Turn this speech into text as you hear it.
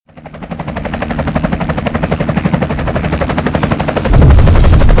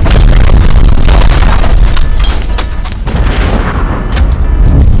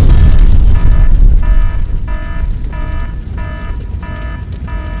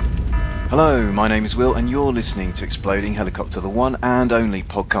Hello, my name is Will, and you're listening to Exploding Helicopter, the one and only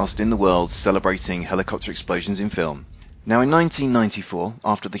podcast in the world celebrating helicopter explosions in film. Now, in 1994,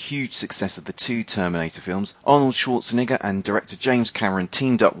 after the huge success of the two Terminator films, Arnold Schwarzenegger and director James Cameron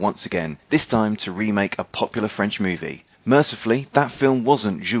teamed up once again, this time to remake a popular French movie. Mercifully, that film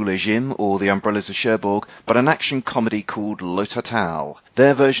wasn't Jules et Jim or The Umbrellas of Cherbourg, but an action comedy called Le Total.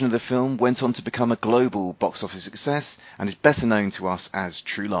 Their version of the film went on to become a global box office success and is better known to us as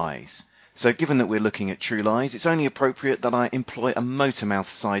True Lies. So given that we're looking at True Lies, it's only appropriate that I employ a motormouth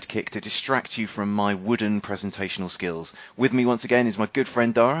sidekick to distract you from my wooden presentational skills. With me once again is my good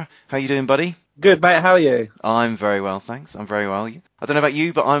friend Dara. How you doing, buddy? Good, mate. How are you? I'm very well, thanks. I'm very well. I don't know about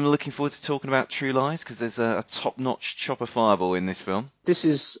you, but I'm looking forward to talking about True Lies because there's a top-notch chopper fireball in this film. This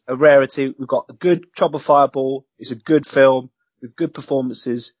is a rarity. We've got a good chopper fireball. It's a good film with good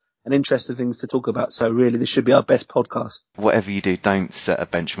performances and interesting things to talk about. So really, this should be our best podcast. Whatever you do, don't set a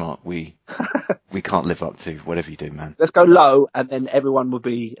benchmark we can't live up to. Whatever you do, man. Let's go low, and then everyone will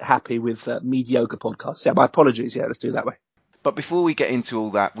be happy with mediocre podcasts. Yeah, my apologies. Yeah, let's do it that way. But before we get into all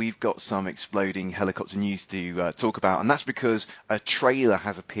that, we've got some exploding helicopter news to talk about, and that's because a trailer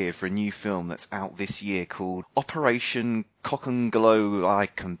has appeared for a new film that's out this year called Operation Cocongolo. I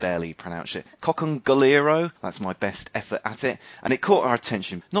can barely pronounce it. Cocongolero. That's my best effort at it. And it caught our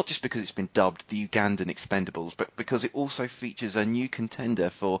attention, not just because it's been dubbed the Ugandan Expendables, but because it also features a new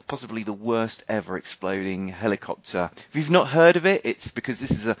contender for possibly the worst ever exploding helicopter. If you've not heard of it, it's because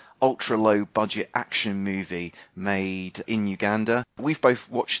this is an ultra-low budget action movie made in Uganda. We've both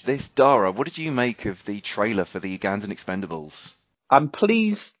watched this. Dara, what did you make of the trailer for the Ugandan Expendables? I'm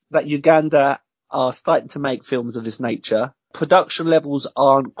pleased that Uganda are starting to make films of this nature. Production levels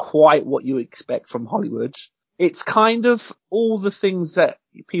aren't quite what you expect from Hollywood. It's kind of all the things that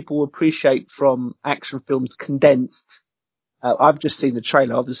people appreciate from action films condensed. I've just seen the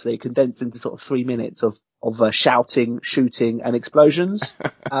trailer, obviously condensed into sort of 3 minutes of shouting, shooting, and explosions.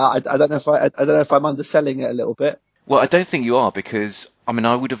 I don't know if I'm underselling it a little bit. Well, I don't think you are, because,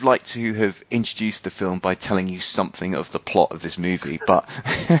 I would have liked to have introduced the film by telling you something of the plot of this movie, but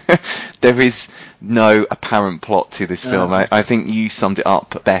there is no apparent plot to this film. I think you summed it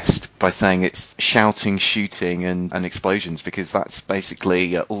up best by saying it's shouting, shooting, and explosions, because that's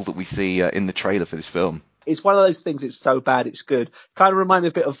basically all that we see in the trailer for this film. It's one of those things, it's so bad, it's good. Kind of remind me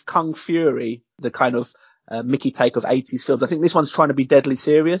a bit of Kung Fury, the kind of Mickey take of 80s films. I think this one's trying to be deadly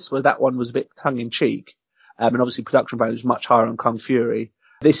serious, where that one was a bit tongue-in-cheek. And obviously production value is much higher on Kung Fury.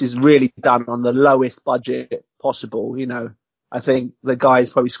 This is really done on the lowest budget possible. You know, I think the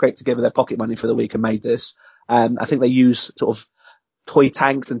guys probably scraped together their pocket money for the week and made this. I think they use sort of toy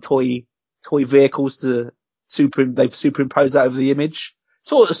tanks and toy vehicles to they've superimposed that over the image.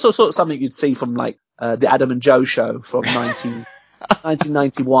 Sort of something you'd see from like the Adam and Joe show from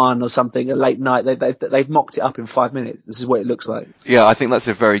 1991 or something, a late night. They've mocked it up in 5 minutes. This is what it looks like. Yeah, I think that's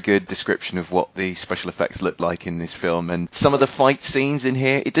a very good description of what the special effects look like in this film. And some of the fight scenes in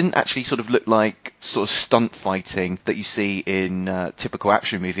here, it didn't actually sort of look like sort of stunt fighting that you see in typical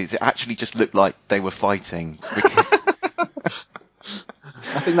action movies. It actually just looked like they were fighting.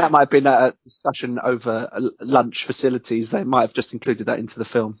 I think that might have been a discussion over lunch facilities. They might have just included that into the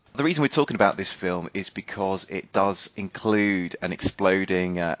film. The reason we're talking about this film is because it does include an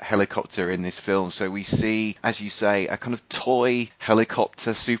exploding helicopter in this film. So we see, as you say, a kind of toy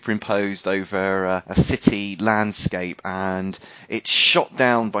helicopter superimposed over a city landscape, and it's shot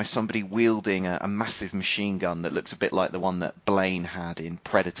down by somebody wielding a massive machine gun that looks a bit like the one that Blaine had in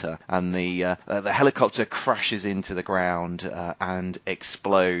Predator. And the helicopter crashes into the ground and explodes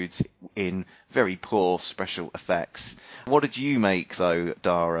in very poor special effects. What did you make, though,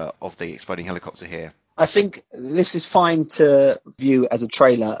 Dara, of the exploding helicopter here? I think this is fine to view as a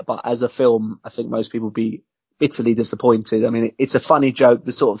trailer, but as a film, I think most people would be bitterly disappointed. I mean, it's a funny joke,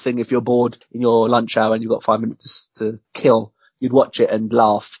 the sort of thing, if you're bored in your lunch hour and you've got 5 minutes to kill, you'd watch it and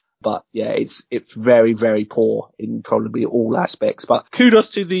laugh. But yeah, it's very, very poor in probably all aspects. But kudos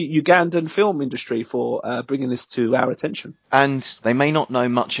to the Ugandan film industry for bringing this to our attention. And they may not know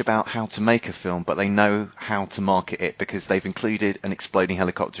much about how to make a film, but they know how to market it, because they've included an exploding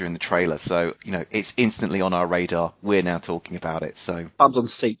helicopter in the trailer. So, it's instantly on our radar. We're now talking about it. So bums on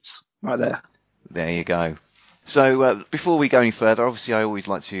seats right there. There you go. So before we go any further, obviously I always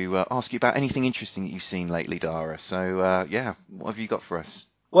like to ask you about anything interesting that you've seen lately, Dara. So what have you got for us?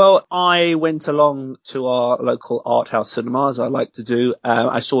 Well, I went along to our local art house cinema, as I like to do.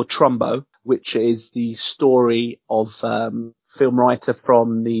 I saw Trumbo, which is the story of film writer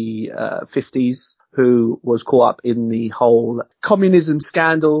from the 50s who was caught up in the whole communism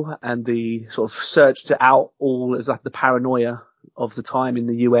scandal and the sort of search to out all as like the paranoia of the time in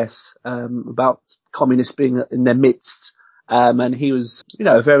the US, about communists being in their midst. And he was,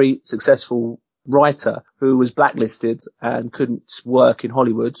 a very successful writer who was blacklisted and couldn't work in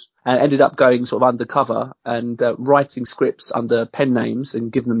Hollywood and ended up going sort of undercover and writing scripts under pen names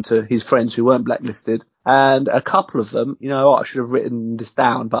and giving them to his friends who weren't blacklisted. And a couple of them, I should have written this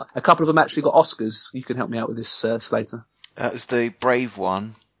down, but a couple of them actually got Oscars. You can help me out with this, Slater. It was The Brave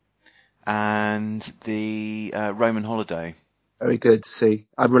One and the Roman Holiday. Very good to see.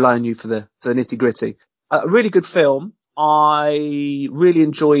 I rely on you for the nitty gritty. A really good film. I really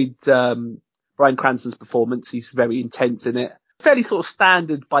enjoyed Bryan Cranston's performance. He's very intense in it. Fairly sort of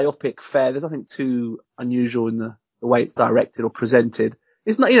standard biopic fare. There's nothing too unusual in the way it's directed or presented.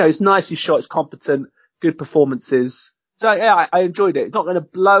 It's not, it's nicely shot. It's competent, good performances. So yeah, I enjoyed it. It's not going to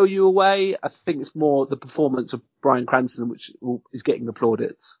blow you away. I think it's more the performance of Bryan Cranston which is getting the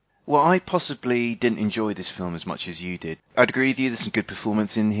plaudits. Well, I possibly didn't enjoy this film as much as you did. I'd agree with you, there's some good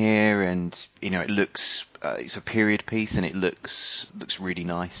performance in here, and, it looks, it's a period piece, and it looks really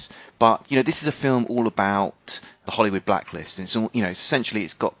nice. But, this is a film all about the Hollywood blacklist, and it's all, essentially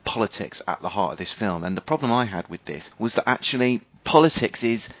it's got politics at the heart of this film. And the problem I had with this was that actually politics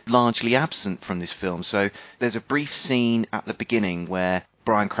is largely absent from this film. So there's a brief scene at the beginning where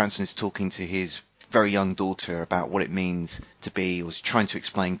Bryan Cranston is talking to his very young daughter about what it means to be, was trying to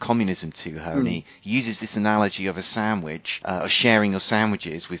explain communism to her, and he uses this analogy of a sandwich, of sharing your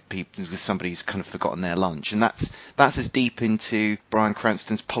sandwiches with people, with somebody who's kind of forgotten their lunch, and that's as deep into Bryan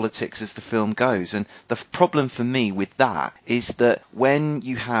Cranston's politics as the film goes. And the problem for me with that is that when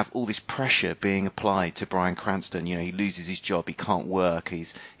you have all this pressure being applied to Bryan Cranston, he loses his job, he can't work,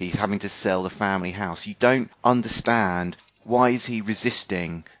 he's having to sell the family house, you don't understand why is he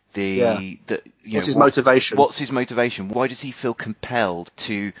resisting what's his motivation? What's his motivation? Why does he feel compelled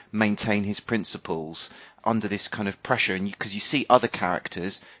to maintain his principles under this kind of pressure? And because you see other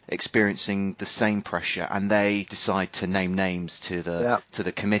characters experiencing the same pressure, and they decide to name names to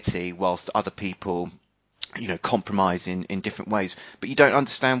the committee, whilst other people compromise in different ways. But you don't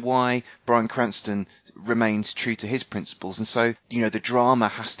understand why Bryan Cranston remains true to his principles. And so, the drama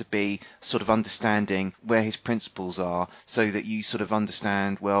has to be sort of understanding where his principles are, so that you sort of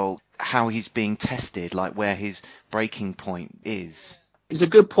understand, well, how he's being tested, like where his breaking point is. It's a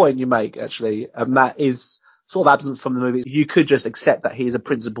good point you make, actually, and that is sort of absent from the movie. You could just accept that he is a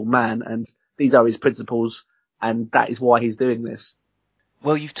principled man, and these are his principles, and that is why he's doing this.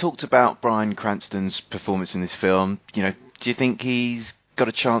 Well, you've talked about Bryan Cranston's performance in this film. Do you think he's got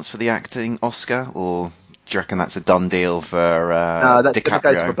a chance for the acting Oscar, or do you reckon that's a done deal for No, that's DiCaprio?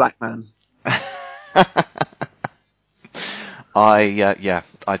 going to go to a black man.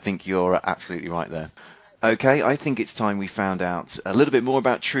 I think you're absolutely right there. Okay, I think it's time we found out a little bit more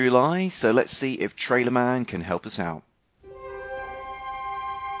about True Lies, so let's see if Trailer Man can help us out.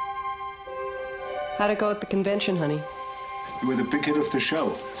 How'd it go at the convention, honey? You were the big hit of the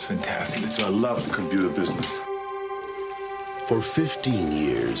show. It's fantastic. I love the computer business. For 15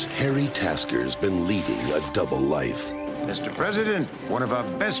 years, Harry Tasker's been leading a double life. Mr. President, one of our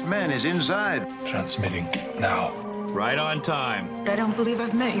best men is inside. Transmitting now. Right on time. I don't believe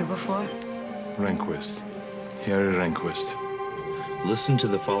I've met you before. Rehnquist. Harry Rehnquist. Listen to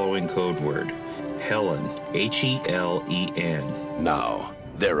the following code word. Helen. Helen. Now,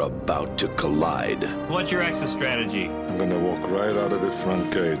 they're about to collide. What's your exit strategy? I'm gonna walk right out of that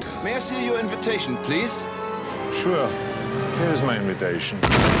front gate. May I see your invitation, please? Sure. Here's my invitation. Oh,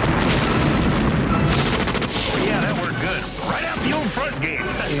 yeah, that worked good. Right out the old front gate.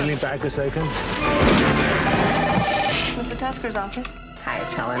 Can you back a second? Mr. Tasker's office. Hi,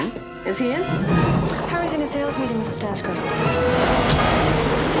 it's Helen. Is he in? Harry's in a sales meeting, Mrs. Tasker.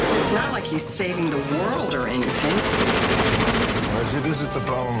 It's not like he's saving the world or anything. Well, see, this is the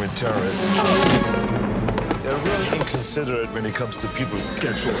problem with terrorists. They're really inconsiderate when it comes to people's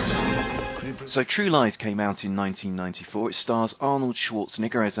schedules. So True Lies came out in 1994. It stars Arnold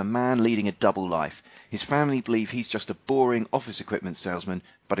Schwarzenegger as a man leading a double life. His family believe he's just a boring office equipment salesman,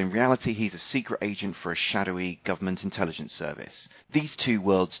 but in reality he's a secret agent for a shadowy government intelligence service. These two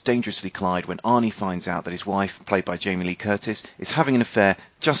worlds dangerously collide when Arnie finds out that his wife, played by Jamie Lee Curtis, is having an affair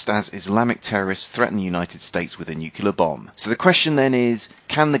just as Islamic terrorists threaten the United States with a nuclear bomb. So the question then is,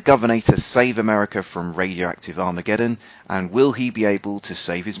 can the Governator save America from radioactive Armageddon, and will he be able to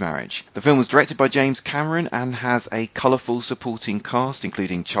save his marriage? The film was directed by James Cameron and has a colourful supporting cast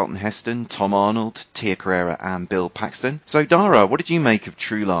including Charlton Heston, Tom Arnold, Tia Carrere and Bill Paxton. So Dara, what did you make of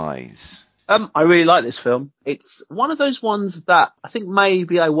True Lies? I really like this film. It's one of those ones that I think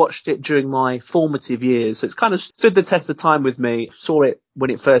maybe I watched it during my formative years. So it's kind of stood the test of time with me. Saw it when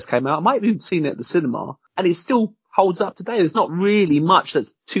it first came out. I might have even seen it at the cinema. And it still holds up today. There's not really much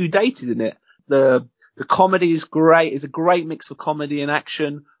that's too dated in it. The comedy is great. It's a great mix of comedy and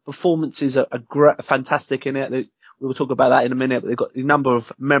action. Performances are fantastic in it. We will talk about that in a minute, but they've got a number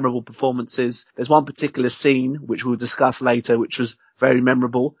of memorable performances. There's one particular scene, which we'll discuss later, which was very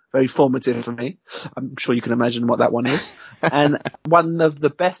memorable, very formative for me. I'm sure you can imagine what that one is. And one of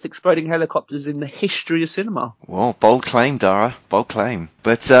the best exploding helicopters in the history of cinema. Well, bold claim, Dara. Bold claim.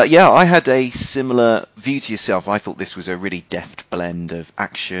 But yeah, I had a similar view to yourself. I thought this was a really deft blend of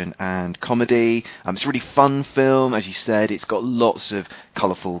action and comedy. It's a really fun film, as you said. It's got lots of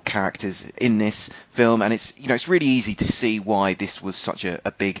colourful characters in this film, and it's really easy to see why this was such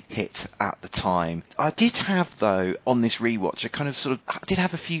a big hit at the time. I did have, though, on this rewatch, I did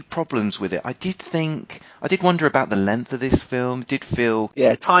have a few problems with it. I did wonder about the length of this film. It did feel...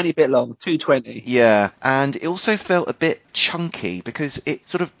 Yeah, tiny bit long, 2:20. Yeah, and it also felt a bit chunky because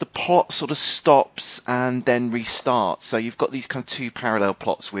the plot sort of stops and then restarts. So you've got these kind of two parallel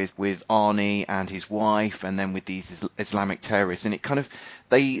plots with Arnie and his wife, and then with these Islamic terrorists, and it kind of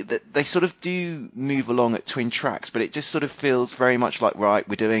they sort of do move along at twin tracks, but it just sort of feels very much like, right,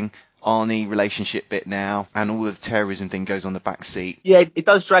 we're doing Arnie relationship bit now, and all of the terrorism thing goes on the back seat. Yeah, it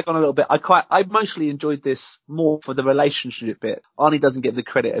does drag on a little bit. I mostly enjoyed this more for the relationship bit. Arnie doesn't get the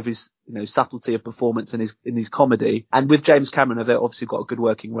credit of his, subtlety of performance in his comedy. And with James Cameron, they've obviously got a good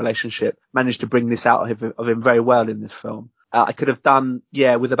working relationship, managed to bring this out of him very well in this film. I could have done,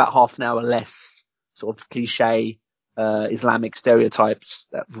 with about half an hour less sort of cliche, Islamic stereotypes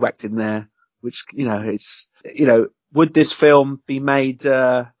that were whacked in there, which, would this film be made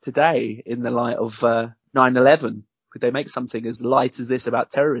today in the light of 9/11? Could they make something as light as this about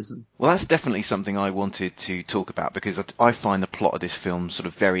terrorism? Well, that's definitely something I wanted to talk about, because I find the plot of this film sort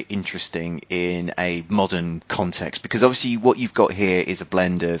of very interesting in a modern context, because obviously what you've got here is a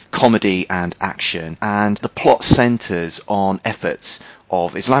blend of comedy and action, and the plot centres on efforts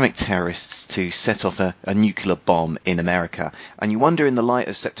of Islamic terrorists to set off a nuclear bomb in America. And you wonder, in the light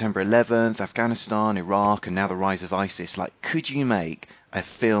of September 11th, Afghanistan, Iraq, and now the rise of ISIS, could you make a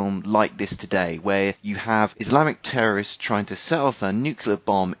film like this today, where you have Islamic terrorists trying to set off a nuclear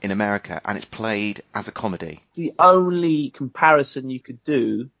bomb in America, and it's played as a comedy? The only comparison you could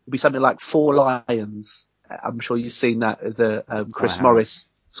do would be something like Four Lions. I'm sure you've seen that, the Chris Morris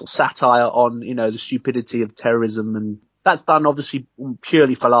sort of satire on, the stupidity of terrorism, and that's done obviously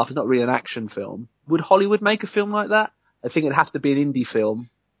purely for laugh. It's not really an action film. Would Hollywood make a film like that? I think it'd have to be an indie film.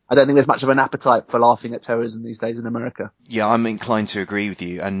 I don't think there's much of an appetite for laughing at terrorism these days in America. Yeah, I'm inclined to agree with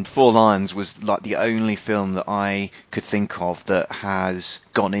you. And Four Lions was the only film that I could think of that has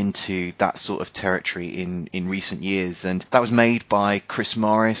gone into that sort of territory in recent years. And that was made by Chris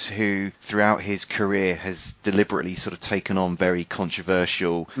Morris, who throughout his career has deliberately sort of taken on very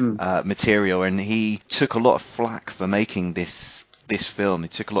controversial material. And he took a lot of flack for making this film.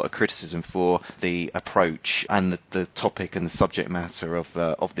 It took a lot of criticism for the approach and the topic and the subject matter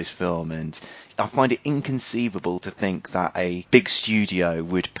of this film, and I find it inconceivable to think that a big studio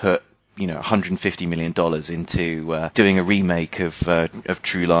would put $150 million into doing a remake of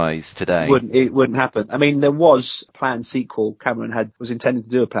True Lies today. It wouldn't happen. I mean, there was a planned sequel. Cameron was intending to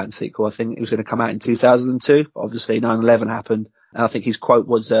do a planned sequel. I think it was going to come out in 2002. Obviously 9/11 happened, and I think his quote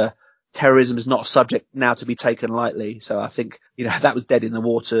was, terrorism is not a subject now to be taken lightly. So I think, that was dead in the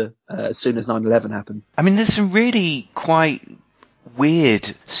water as soon as 9/11 happened. I mean, there's some really quite weird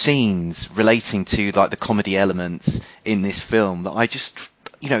scenes relating to the comedy elements in this film that I just,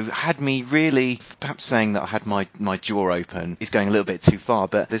 had me really, perhaps saying that I had my jaw open is going a little bit too far,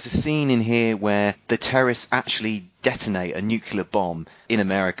 but there's a scene in here where the terrorists actually detonate a nuclear bomb in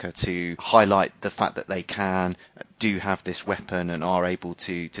America to highlight the fact that they do have this weapon and are able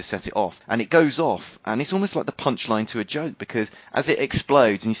to set it off. And it goes off, and it's almost like the punchline to a joke, because as it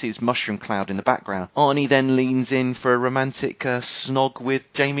explodes and you see this mushroom cloud in the background, Arnie then leans in for a romantic snog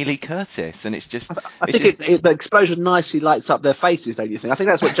with Jamie Lee Curtis, and it's just... I think the explosion nicely lights up their faces, don't you think? I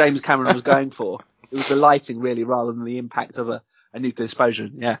think that's what James Cameron was going for. It was the lighting, really, rather than the impact of a nuclear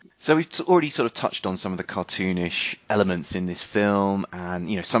explosion, yeah. So we've already sort of touched on some of the cartoonish elements in this film,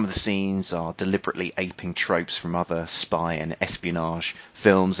 and some of the scenes are deliberately aping tropes from other spy and espionage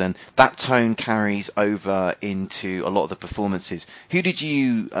films, and that tone carries over into a lot of the performances. Who did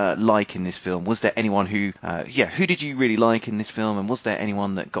you like in this film? Was there anyone who did you really like in this film, and was there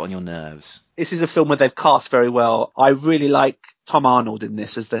anyone that got on your nerves? This is a film where they've cast very well. I really like Tom Arnold in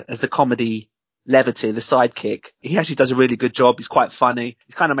this as the comedy levity, the sidekick. He actually does a really good job. He's quite funny.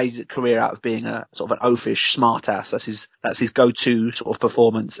 He's kind of made a career out of being a sort of an oafish smartass. That's his go-to sort of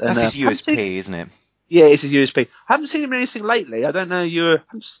performance. That's his USP, isn't it? Yeah, it's his USP. I haven't seen him in anything lately. I don't know.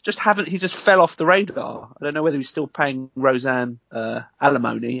 He just fell off the radar. I don't know whether he's still paying Roseanne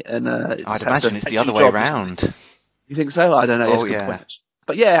alimony. And I'd imagine it's the other way around. You think so? I don't know. Oh, yeah.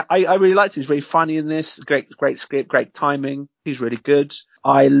 But yeah, I really liked him. He's really funny in this. Great script, great timing. He's really good.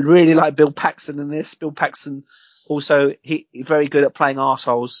 I really like Bill Paxton in this. Bill Paxton also, he's very good at playing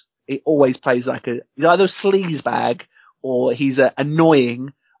arseholes. He always plays like he's either a sleazebag or he's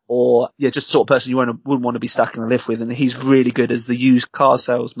annoying or just the sort of person you wouldn't want to be stuck in a lift with. And he's really good as the used car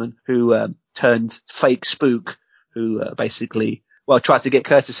salesman who turned fake spook, who basically tried to get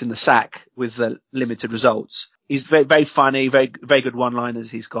Curtis in the sack with limited results. He's very, very funny, very, very good one-liners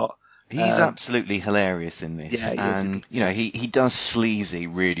he's got. He's absolutely hilarious in this. Yeah, and, he does sleazy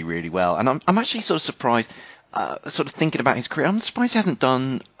really, really well. And I'm actually sort of surprised, sort of thinking about his career, I'm surprised he hasn't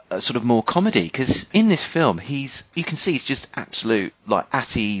done sort of more comedy, because in this film you can see he's just absolute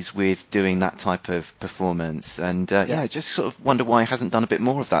at ease with doing that type of performance, and just sort of wonder why he hasn't done a bit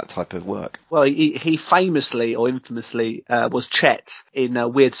more of that type of work. Well, he famously or infamously was Chet in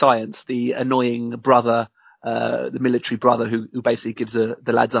Weird Science, the annoying brother, the military brother who basically gives the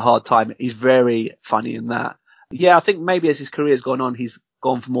lads a hard time. He's very funny in that. Yeah, I think maybe as his career's gone on, he's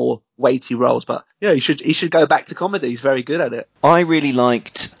gone for more weighty roles, but he should go back to comedy. He's very good at it. I really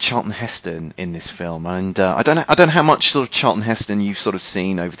liked Charlton Heston in this film, and I don't know how much sort of Charlton Heston you've sort of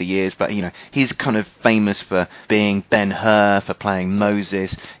seen over the years, but he's kind of famous for being Ben-Hur, for playing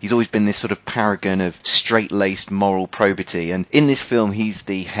Moses. He's always been this sort of paragon of straight-laced moral probity, and in this film he's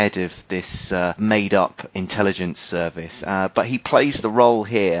the head of this made-up intelligence service, but he plays the role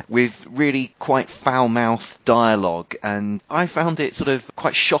here with really quite foul-mouthed dialogue, and I found it sort of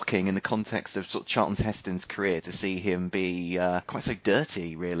quite shocking in the context of sort of Charlton Heston's career to see him be quite so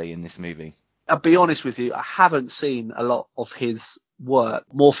dirty, really, in this movie. I'll be honest with you, I haven't seen a lot of his work.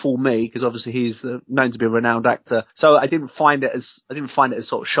 More for me, because obviously he's known to be a renowned actor. So I didn't find it as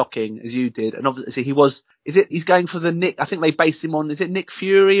sort of shocking as you did. And obviously he's going for the Nick. I think they based him on. Is it Nick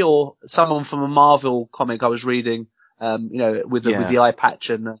Fury or someone from a Marvel comic I was reading? With the eye patch,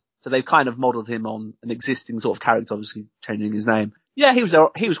 and so they've kind of modelled him on an existing sort of character, obviously changing his name. Yeah, he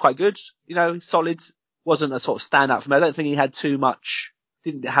was quite good. Solid. Wasn't a sort of standout for me. I don't think he had too much.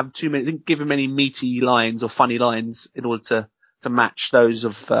 Didn't give him any meaty lines or funny lines in order to match those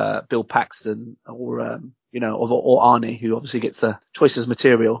of Bill Paxton or Arnie, who obviously gets the choices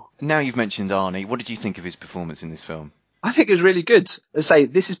material. Now you've mentioned Arnie, what did you think of his performance in this film? I think it was really good. As I say,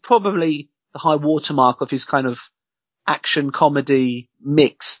 this is probably the high watermark of his kind of action comedy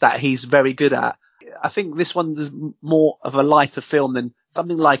mix that he's very good at. I think this one is more of a lighter film than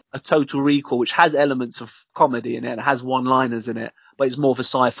something like a Total Recall, which has elements of comedy in it, it has one-liners in it, but it's more of a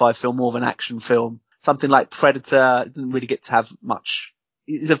sci-fi film, more of an action film. Something like Predator doesn't really get to have much.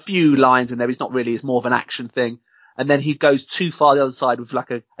 There's a few lines in there, it's more of an action thing. And then he goes too far the other side with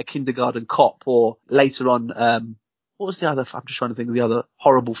like a Kindergarten Cop, or later on, what was the other, I'm just trying to think of the other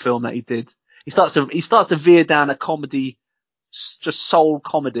horrible film that he did. He starts to veer down a comedy, just soul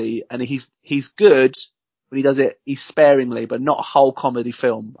comedy, and he's good when he does it, he's sparingly, but not a whole comedy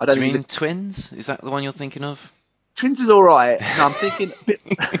film. Do you mean Twins? Is that the one you're thinking of? Twins is alright. No, I'm thinking a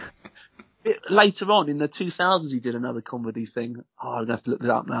bit later on in the 2000s he did another comedy thing. I'm going to have to look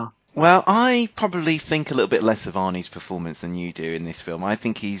that up now. Well, I probably think a little bit less of Arnie's performance than you do in this film. I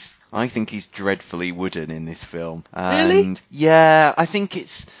think he's dreadfully wooden in this film. And really? Yeah, I think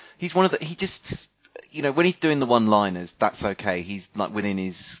he's one of he just, when he's doing the one-liners, that's okay. He's like within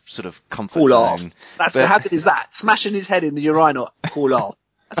his sort of comfort zone. How good is that? Smashing his head in the urinal. Cool off.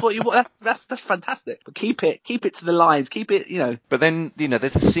 That's what you want. That's fantastic. But keep it to the lines. Keep it, But then,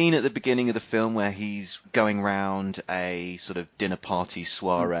 there's a scene at the beginning of the film where he's going round a sort of dinner party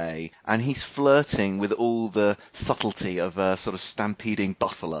soiree, and he's flirting with all the subtlety of a sort of stampeding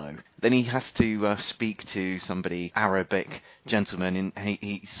buffalo. Then he has to speak to somebody, Arabic gentleman, and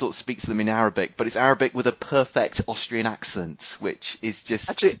he sort of speaks to them in Arabic, but it's Arabic with a perfect Austrian accent, which is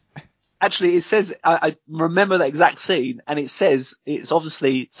just... Actually, it says, I remember that exact scene, and it says, it's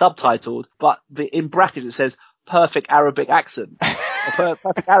obviously subtitled, but in brackets it says, perfect Arabic accent. Or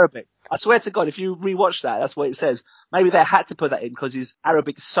perfect Arabic. I swear to God, if you rewatch that, that's what it says. Maybe they had to put that in because his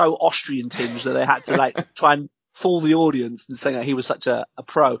Arabic is so Austrian tinged that they had to try and fool the audience and say that he was such a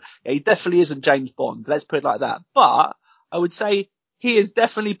pro. Yeah, he definitely isn't James Bond. Let's put it like that. But I would say he is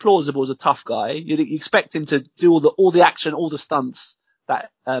definitely plausible as a tough guy. You'd expect him to do all the action, all the stunts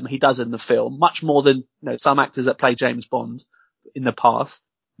that he does in the film, much more than some actors that play James Bond in the past.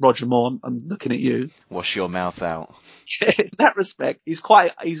 Roger Moore, I'm looking at you. Wash your mouth out. In that respect, he's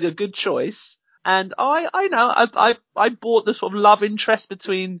a good choice. And I bought the sort of love interest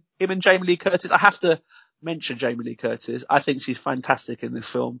between him and Jamie Lee Curtis. I have to mention Jamie Lee Curtis. I think she's fantastic in this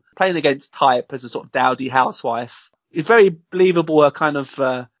film. Playing against type as a sort of dowdy housewife. It's very believable, her kind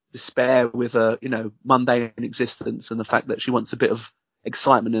of despair with a, mundane existence and the fact that she wants a bit of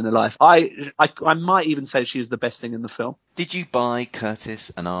excitement in her life. I might even say she is the best thing in the film. Did you buy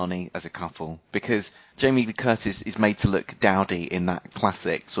Curtis and Arnie as a couple? Because Jamie Lee Curtis is made to look dowdy in that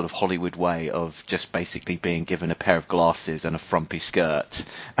classic sort of Hollywood way of just basically being given a pair of glasses and a frumpy skirt.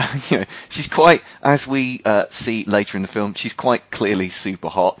 She's quite, as we see later in the film, she's quite clearly super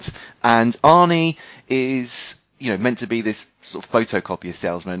hot. And Arnie is, meant to be this sort of photocopier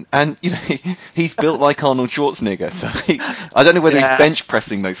salesman. And, he's built like Arnold Schwarzenegger. So I don't know whether he's bench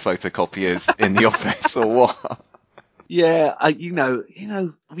pressing those photocopiers in the office or what. Yeah,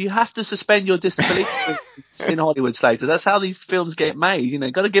 you have to suspend your disbelief in Hollywood, Slater. That's how these films get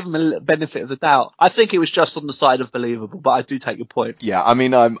made. Got to give them a little benefit of the doubt. I think it was just on the side of believable, but I do take your point. Yeah, I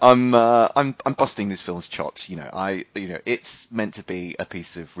mean, I'm busting this film's chops. It's meant to be a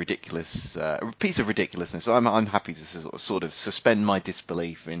piece of ridiculousness. So I'm happy to sort of suspend my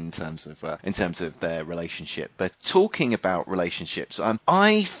disbelief in terms of their relationship. But talking about relationships,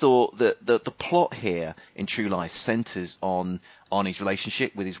 I thought that the plot here in True Lies centers on Arnie's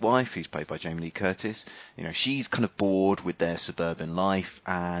relationship with his wife, who's played by Jamie Lee Curtis. She's kind of bored with their suburban life,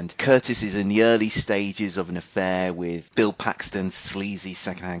 and Curtis is in the early stages of an affair with Bill Paxton's sleazy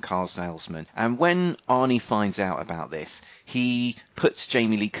second-hand car salesman. And when Arnie finds out about this, he puts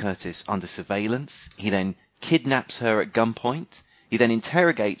Jamie Lee Curtis under surveillance. He then kidnaps her at gunpoint. He then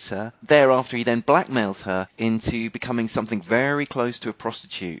interrogates her. Thereafter, he then blackmails her into becoming something very close to a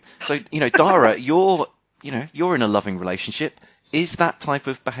prostitute. So, Dara, you're in a loving relationship. Is that type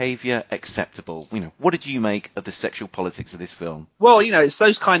of behaviour acceptable? What did you make of the sexual politics of this film? Well, it's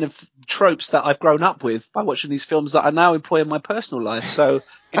those kind of tropes that I've grown up with by watching these films that I now employ in my personal life. So,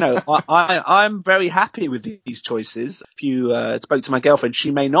 I'm very happy with these choices. If you spoke to my girlfriend,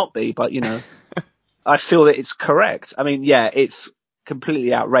 she may not be, but, I feel that it's correct. I mean, yeah, it's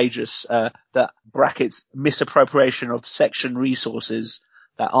completely outrageous that brackets misappropriation of section resources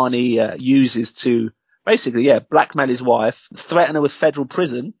that Arnie uses to basically, blackmail his wife, threaten her with federal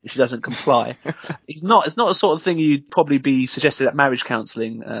prison if she doesn't comply. It's not the sort of thing you'd probably be suggested at marriage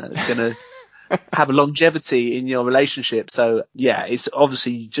counselling. It's going to have a longevity in your relationship. So, yeah, it's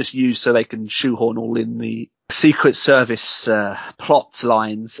obviously just used so they can shoehorn all in the Secret Service plot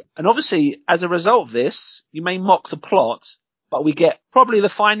lines. And obviously, as a result of this, you may mock the plot, but we get probably the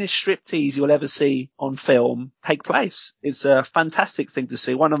finest striptease you'll ever see on film take place. It's a fantastic thing to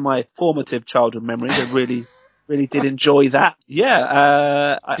see. One of my formative childhood memories. I really, really did enjoy that.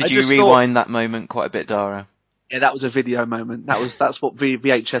 Yeah. Did you rewind that moment quite a bit, Dara? Yeah, that was a video moment. That's what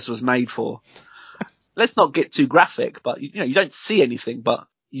VHS was made for. Let's not get too graphic, but you don't see anything, but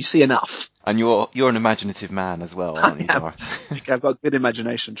you see enough. And you're an imaginative man as well, aren't you, Dara? I think I've got good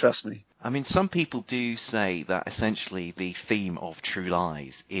imagination, trust me. I mean, some people do say that essentially the theme of True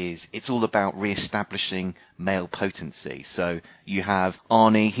Lies is it's all about re-establishing male potency. So you have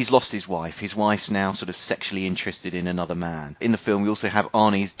Arnie, he's lost his wife. His wife's now sort of sexually interested in another man. In the film, we also have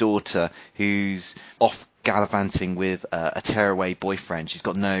Arnie's daughter who's off gallivanting with a tearaway boyfriend. She's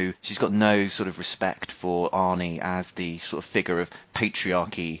got no sort of respect for Arnie as the sort of figure of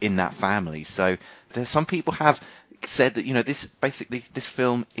patriarchy in that family. So there's some people have said that this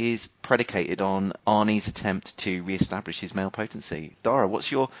film is predicated on Arnie's attempt to re-establish his male potency. Dara,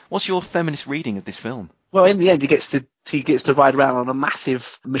 what's your feminist reading of this film? Well, in the end, he gets to ride around on a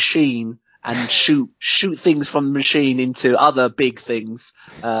massive machine and shoot things from the machine into other big things.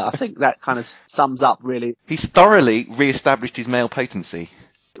 I think that kind of sums up, really. He's thoroughly re-established his male potency.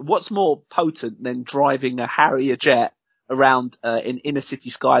 What's more potent than driving a Harrier jet around in inner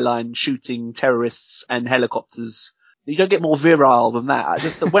city skyline shooting terrorists and helicopters? You don't get more virile than that.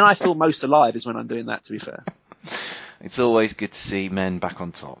 When I feel most alive is when I'm doing that, to be fair. It's always good to see men back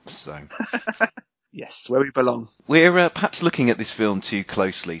on top, so... Yes, where we belong. We're perhaps looking at this film too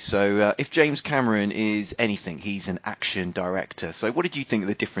closely. So if James Cameron is anything, he's an action director. So what did you think of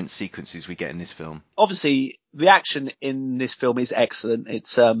the different sequences we get in this film? Obviously, the action in this film is excellent.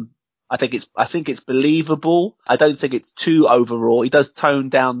 It's I think it's believable. I don't think it's too overall. He does tone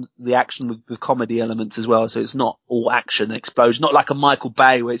down the action with comedy elements as well. So it's not all action and explosion. Not like a Michael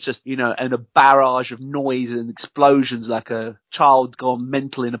Bay where it's just, and a barrage of noise and explosions like a child gone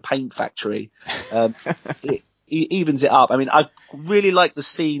mental in a paint factory. It evens it up. I mean, I really like the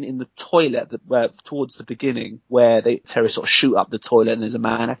scene in the toilet where towards the beginning where the terrorists sort of shoot up the toilet and there's a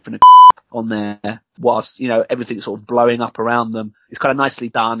man having a on there whilst, everything's sort of blowing up around them. It's kind of nicely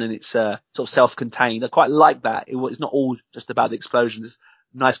done and it's sort of self-contained. I quite like that. It's not all just about the explosions.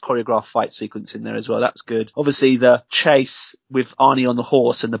 nice choreographed fight sequence in there as well. That's good. Obviously, the chase with Arnie on the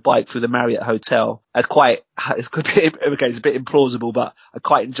horse and the bike through the Marriott Hotel, it's a bit implausible, but I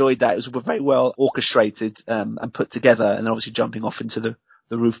quite enjoyed that. It was very well orchestrated and put together, and then obviously jumping off into the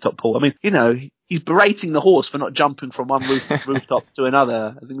rooftop pool. I mean, he's berating the horse for not jumping from one rooftop to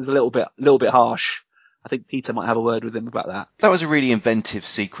another. I think it's a little bit harsh. I think Peter might have a word with him about that. That was a really inventive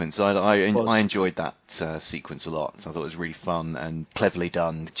sequence. I enjoyed that sequence a lot. I thought it was really fun and cleverly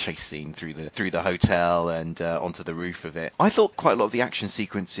done. Chase scene through the hotel and onto the roof of it. I thought quite a lot of the action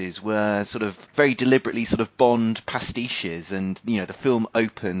sequences were sort of very deliberately sort of Bond pastiches, and the film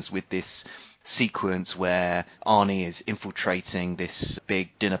opens with this sequence where Arnie is infiltrating this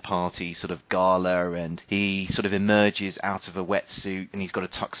big dinner party sort of gala, and he sort of emerges out of a wetsuit and he's got a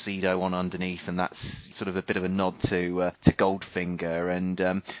tuxedo on underneath, and that's sort of a bit of a nod to Goldfinger.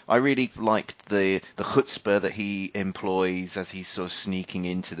 And I really liked the chutzpah that he employs as he's sort of sneaking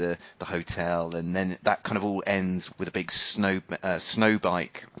into the hotel, and then that kind of all ends with a big snow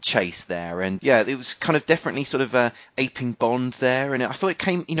bike chase there. And yeah, it was kind of definitely sort of aping Bond there, and I thought it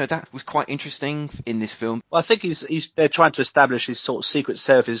came, that was quite interesting in this film. Well, I think they're trying to establish his sort of Secret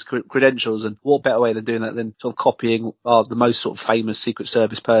Service credentials, and what better way than doing that than sort of copying the most sort of famous Secret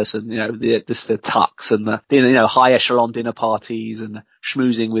Service person, the tux and the high echelon dinner parties and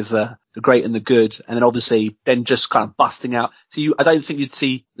schmoozing with the great and the good, and then obviously then just kind of busting out. So I don't think you'd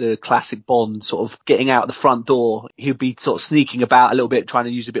see the classic Bond sort of getting out the front door. He'd be sort of sneaking about a little bit, trying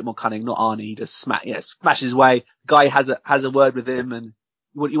to use a bit more cunning. Not Arnie, he just smashes his way. Guy has a word with him, and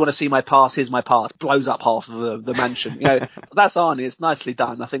you want to see my pass? Here's my pass. Blows up half of the mansion. That's Arnie. It's nicely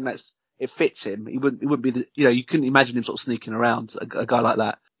done. I think it fits him. He wouldn't be you couldn't imagine him sort of sneaking around a guy like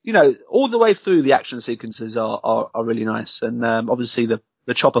that. All the way through the action sequences are really nice. And, obviously the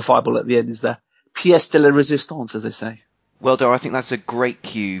chopper fireball at the end is the pièce de la résistance, as they say. Well, Dara, I think that's a great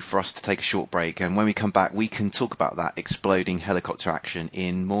cue for us to take a short break. And when we come back, we can talk about that exploding helicopter action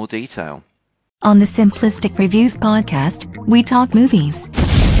in more detail. On the Simplistic Reviews podcast, we talk movies.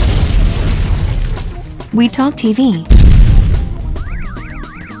 We talk TV.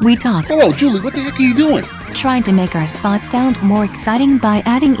 We talk... Hello, Julie, what the heck are you doing? Trying to make our spots sound more exciting by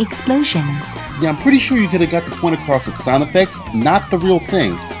adding explosions. Yeah, I'm pretty sure you could have got the point across with sound effects, not the real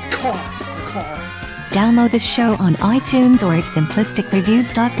thing. Car. Download the show on iTunes or at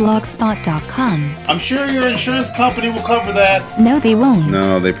simplisticreviews.blogspot.com. I'm sure your insurance company will cover that. No, they won't.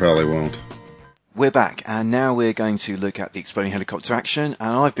 No, they probably won't. We're back, and now we're going to look at the exploding helicopter action, and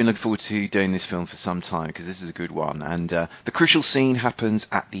I've been looking forward to doing this film for some time, because this is a good one. And the crucial scene happens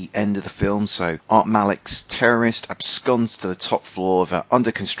at the end of the film, so Art Malik's terrorist absconds to the top floor of an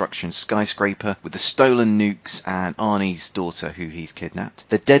under-construction skyscraper with the stolen nukes and Arnie's daughter, who he's kidnapped.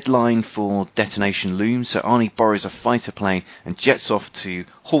 The deadline for detonation looms, so Arnie borrows a fighter plane and jets off to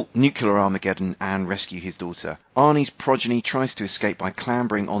halt nuclear Armageddon and rescue his daughter. Arnie's progeny tries to escape by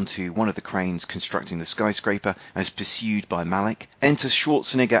clambering onto one of the cranes constructing the skyscraper and is pursued by Malik. Enter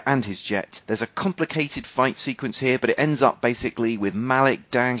Schwarzenegger and his jet. There's a complicated fight sequence here, but it ends up basically with Malik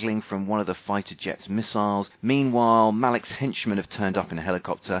dangling from one of the fighter jet's missiles. Meanwhile, Malik's henchmen have turned up in a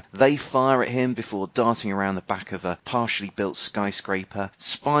helicopter. They fire at him before darting around the back of a partially built skyscraper.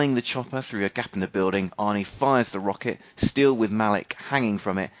 Spying the chopper through a gap in the building, Arnie fires the rocket, still with Malik hanging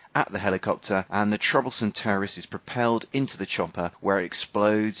from it, at the helicopter, and the troublesome terrorist is propelled into the chopper, where it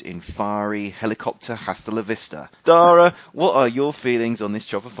explodes in fiery helicopter hasta la vista. Dara, what are your feelings on this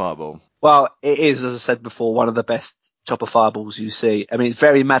chopper fireball? Well, it is, as I said before, one of the best chopper fireballs you see. I mean, it's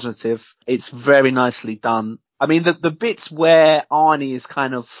very imaginative. It's very nicely done. I mean, the bits where Arnie is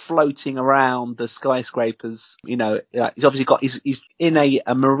kind of floating around the skyscrapers, he's obviously he's in a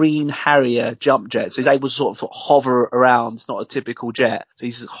Marine Harrier jump jet, so he's able to sort of hover around. It's not a typical jet. So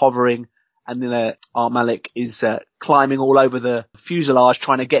he's hovering, and then Art Malik is climbing all over the fuselage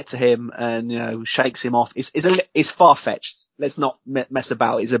trying to get to him, and shakes him off. It's far-fetched. Let's not mess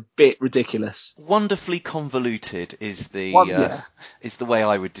about. It's a bit ridiculous. Wonderfully convoluted is the way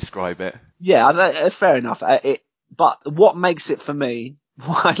I would describe it. Yeah, fair enough. But what makes it for me,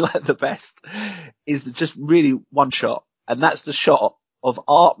 what I like the best, is just really one shot, and that's the shot of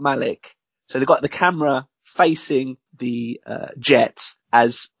Art Malik. So they've got the camera facing the jet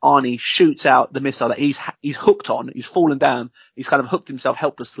as Arnie shoots out the missile that he's hooked on. He's fallen down. He's kind of hooked himself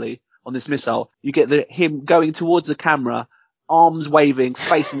helplessly on this missile. You get him going towards the camera, arms waving,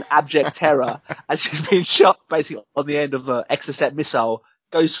 facing abject terror as he's being shot basically on the end of an Exocet missile.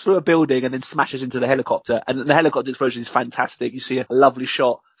 Goes through a building and then smashes into the helicopter. And the helicopter explosion is fantastic. You see a lovely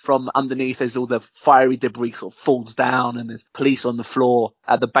shot from underneath as all the fiery debris sort of falls down, and there's police on the floor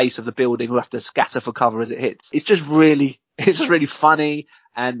at the base of the building who have to scatter for cover as it hits. It's just really funny.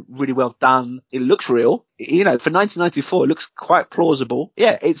 and really well done. It looks real. You know, for 1994, it looks quite plausible.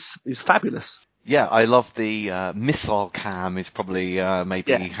 Yeah, it's fabulous. Yeah, I love the missile cam is probably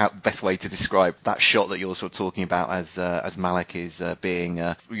maybe best way to describe that shot that you're sort of talking about as Malik is being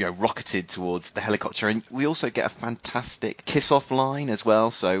rocketed towards the helicopter. And we also get a fantastic kiss-off line as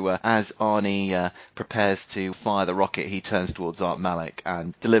well. So as Arnie prepares to fire the rocket, he turns towards Art Malik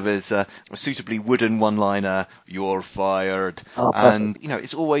and delivers a suitably wooden one-liner, "You're fired." And, you know,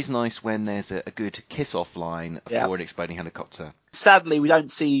 it's always nice when there's a good kiss-off line for an exploding helicopter. Sadly, we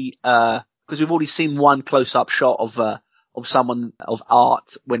don't see... because we've already seen one close-up shot of someone, of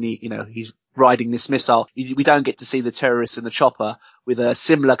Art, when he's riding this missile. We don't get to see the terrorists in the chopper with a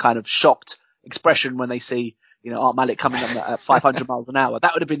similar kind of shocked expression when they see, Art Malik coming up at 500 miles an hour.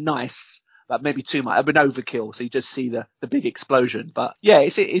 That would have been nice, but maybe too much. It would have been overkill. So you just see the big explosion. But yeah,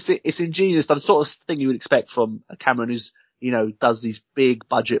 it's ingenious. The sort of thing you would expect from Cameron, who's, does these big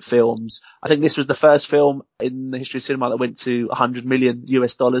budget films. I think this was the first film in the history of cinema that went to $100 million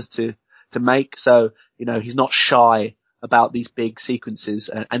to make. So, he's not shy about these big sequences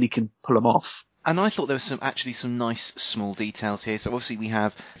and he can pull them off. And I thought there was some nice small details here. So obviously we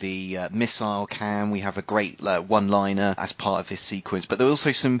have the missile cam, we have a great one-liner as part of this sequence, but there are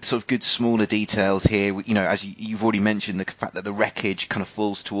also some sort of good smaller details here. As you've already mentioned, the fact that the wreckage kind of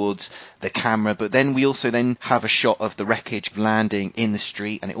falls towards the camera, but then we also then have a shot of the wreckage landing in the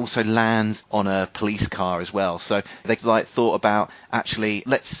street, and it also lands on a police car as well. So they thought about, actually,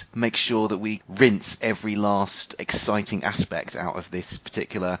 let's make sure that we rinse every last exciting aspect out of this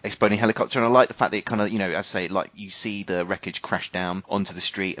particular exploding helicopter. And I like the fact that it kind of, as I say, like you see the wreckage crash down onto the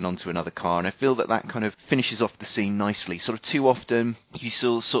street and onto another car, and I feel that kind of finishes off the scene nicely. Sort of too often you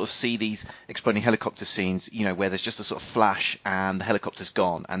still sort of see these exploding helicopter scenes, where there's just a sort of flash and the helicopter's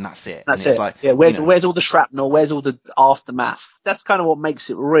gone and that's it. That's and it's it. Like, yeah, where's all the shrapnel? Where's all the aftermath? That's kind of what makes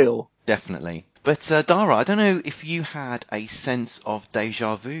it real. Definitely. But Dara, I don't know if you had a sense of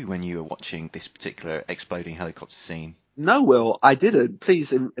deja vu when you were watching this particular exploding helicopter scene. No, Will, I didn't.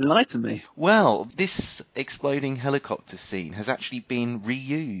 Please enlighten me. Well, this exploding helicopter scene has actually been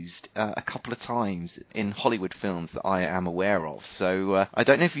reused a couple of times in Hollywood films that I am aware of. So I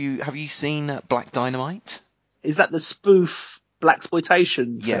don't know if have you seen Black Dynamite? Is that the spoof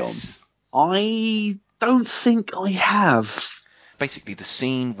blaxploitation film? Yes. I don't think I have. Basically, the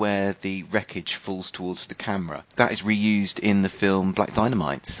scene where the wreckage falls towards the camera, that is reused in the film Black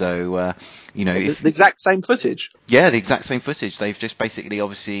Dynamite. So, the exact same footage? Yeah, the exact same footage. They've just basically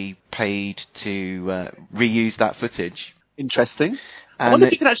obviously paid to reuse that footage. Interesting. I wonder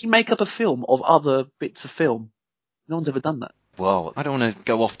if you could actually make up a film of other bits of film. No one's ever done that. Well, I don't want to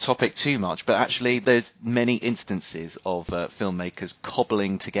go off topic too much, but actually there's many instances of filmmakers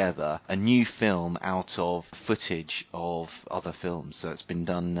cobbling together a new film out of footage of other films. So it's been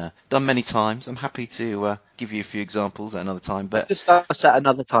done many times. I'm happy to give you a few examples at another time. But discuss that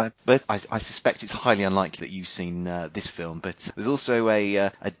another time. But I suspect it's highly unlikely that you've seen this film. But there's also a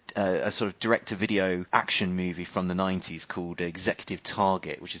sort of direct-to-video action movie from the 90s called Executive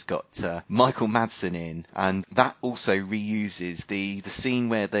Target, which has got Michael Madsen in, and that also reuses the scene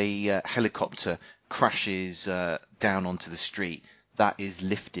where the helicopter crashes down onto the street. That is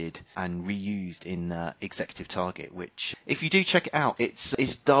lifted and reused in Executive Target, which, if you do check it out,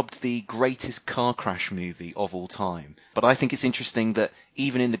 it's dubbed the greatest car crash movie of all time. But I think it's interesting that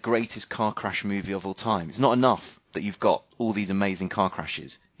even in the greatest car crash movie of all time, it's not enough that you've got all these amazing car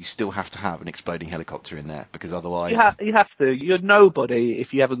crashes. You still have to have an exploding helicopter in there, because otherwise... You have to. You're nobody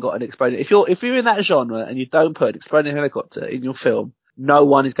if you haven't got an exploding... If you're in that genre and you don't put an exploding helicopter in your film, no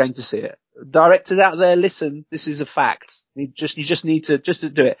one is going to see it. Directors out there, listen, this is a fact. You just need to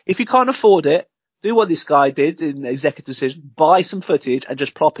do it. If you can't afford it, do what this guy did in Executive Decision, buy some footage and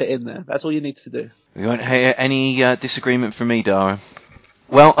just plop it in there. That's all you need to do. We won't hear any disagreement from me, Dara.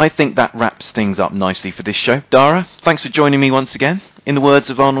 Well, I think that wraps things up nicely for this show. Dara, thanks for joining me once again. In the words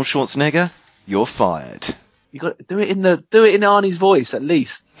of Arnold Schwarzenegger, you're fired. You got to do it in Arnie's voice at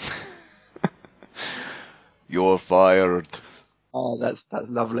least. You're fired. Oh, that's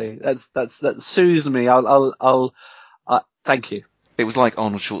lovely. That soothes me. I'll thank you. It was like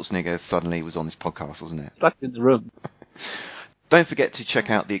Arnold Schwarzenegger suddenly was on this podcast, wasn't it? Back in the room. Don't forget to check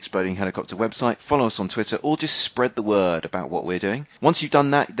out the Exploding Helicopter website, follow us on Twitter, or just spread the word about what we're doing. Once you've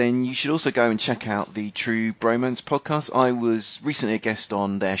done that, then you should also go and check out the True Bromance podcast. I was recently a guest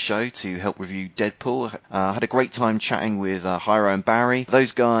on their show to help review Deadpool. I had a great time chatting with Hyro and Barry.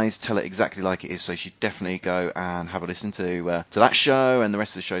 Those guys tell it exactly like it is, so you should definitely go and have a listen to that show and the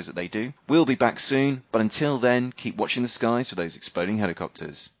rest of the shows that they do. We'll be back soon, but until then, keep watching the skies for those exploding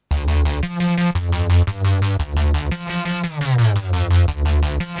helicopters.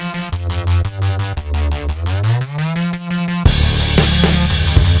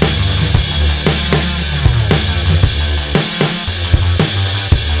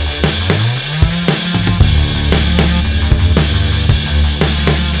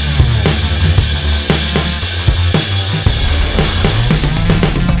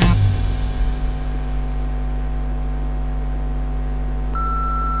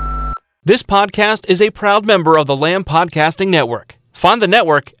 This podcast is a proud member of the Lamb Podcasting Network. Find the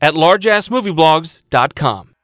network at largeassmovieblogs.com.